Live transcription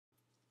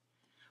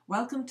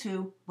Welcome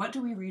to What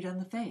Do We Read on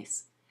the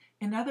Face?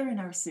 Another in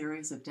our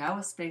series of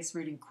Taoist face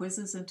reading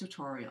quizzes and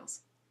tutorials.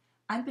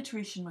 I'm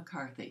Patrician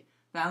McCarthy,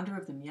 founder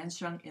of the Mien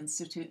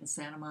Institute in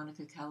Santa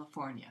Monica,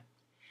 California.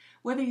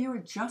 Whether you are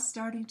just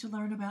starting to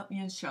learn about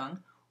Mien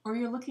or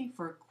you're looking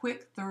for a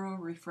quick, thorough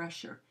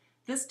refresher,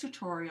 this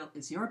tutorial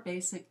is your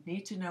basic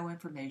need-to-know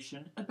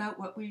information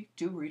about what we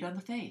do read on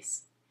the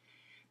face.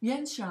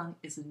 Mien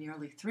is a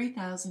nearly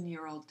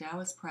 3,000-year-old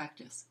Taoist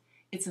practice.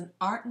 It's an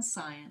art and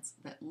science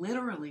that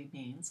literally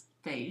means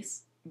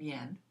face,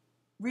 Mien,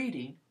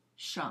 reading,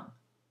 Sheng.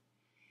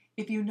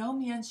 If you know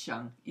Mien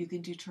you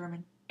can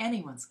determine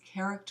anyone's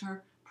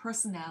character,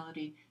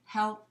 personality,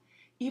 health,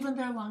 even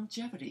their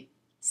longevity,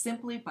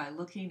 simply by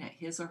looking at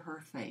his or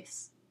her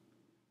face.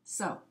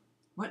 So,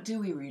 what do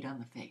we read on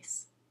the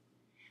face?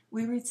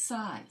 We read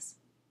size,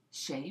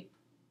 shape,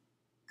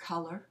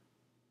 color,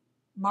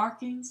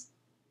 markings,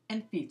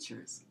 and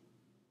features.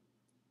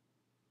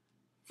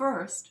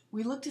 First,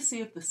 we look to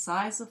see if the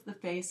size of the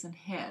face and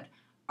head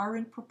are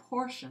in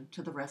proportion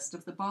to the rest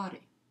of the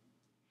body.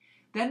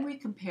 Then we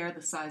compare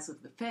the size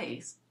of the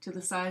face to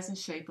the size and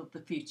shape of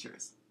the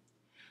features.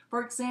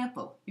 For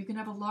example, you can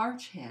have a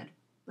large head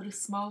but a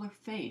smaller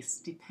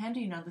face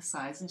depending on the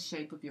size and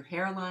shape of your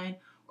hairline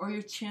or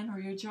your chin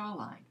or your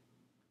jawline.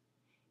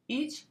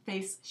 Each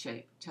face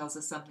shape tells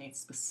us something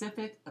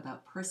specific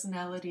about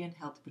personality and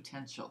health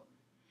potential.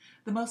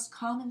 The most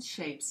common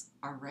shapes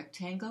are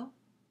rectangle,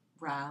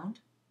 round,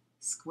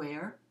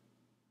 square,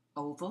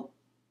 oval,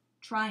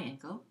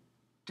 triangle,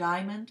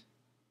 diamond,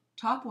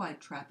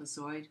 top-wide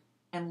trapezoid,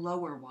 and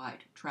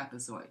lower-wide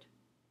trapezoid.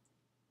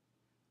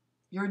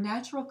 Your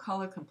natural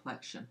color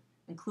complexion,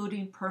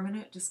 including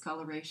permanent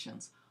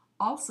discolorations,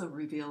 also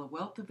reveal a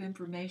wealth of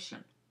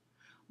information.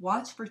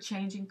 Watch for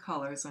changing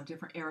colors on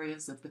different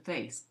areas of the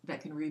face that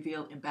can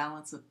reveal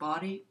imbalance of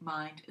body,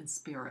 mind, and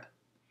spirit.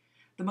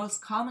 The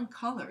most common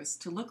colors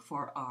to look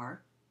for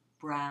are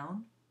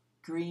brown,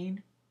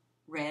 green,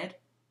 red,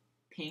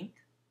 pink,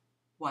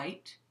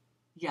 white,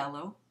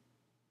 yellow,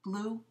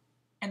 blue,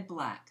 and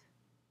black.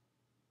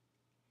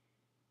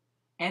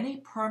 Any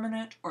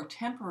permanent or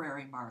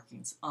temporary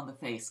markings on the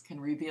face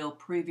can reveal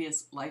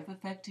previous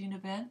life-affecting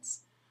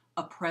events,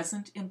 a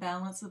present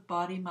imbalance of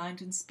body, mind,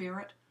 and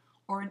spirit,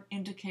 or an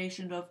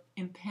indication of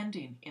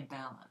impending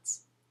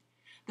imbalance.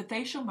 The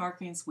facial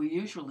markings we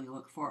usually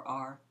look for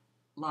are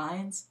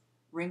lines,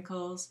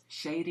 wrinkles,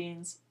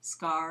 shadings,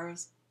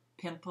 scars,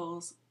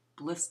 pimples,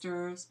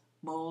 blisters,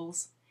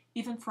 moles,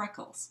 even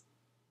freckles.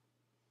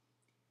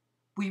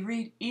 We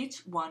read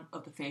each one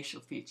of the facial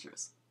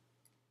features.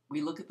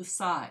 We look at the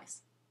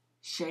size,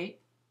 shape,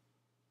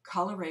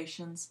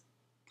 colorations,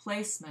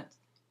 placement,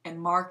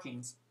 and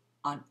markings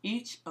on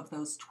each of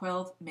those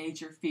 12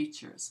 major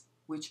features,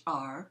 which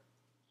are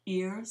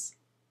ears,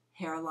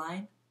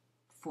 hairline,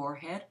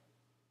 forehead,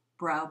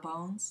 brow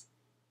bones,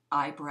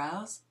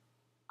 eyebrows,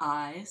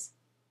 eyes,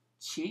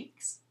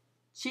 cheeks,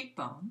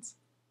 cheekbones,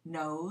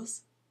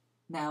 nose,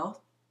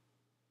 mouth,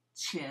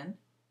 chin,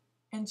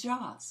 and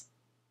jaws.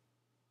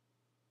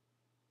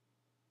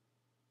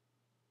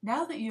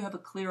 Now that you have a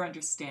clear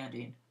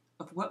understanding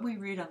of what we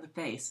read on the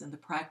face in the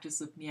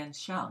practice of Mien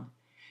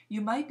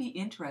you might be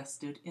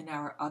interested in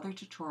our other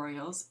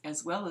tutorials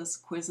as well as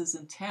quizzes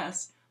and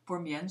tests for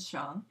Mien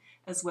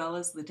as well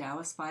as the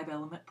Taoist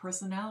 5-Element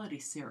Personality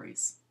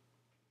Series.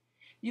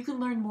 You can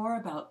learn more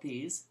about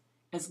these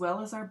as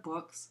well as our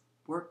books,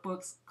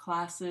 workbooks,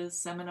 classes,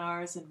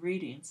 seminars, and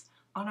readings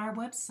on our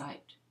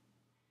website.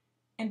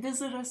 And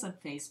visit us on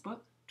Facebook,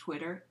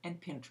 Twitter,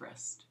 and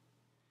Pinterest.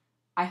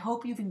 I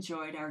hope you've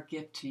enjoyed our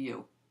gift to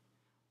you.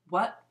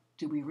 What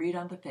do we read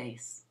on the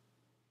face?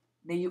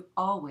 May you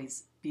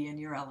always be in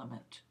your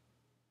element.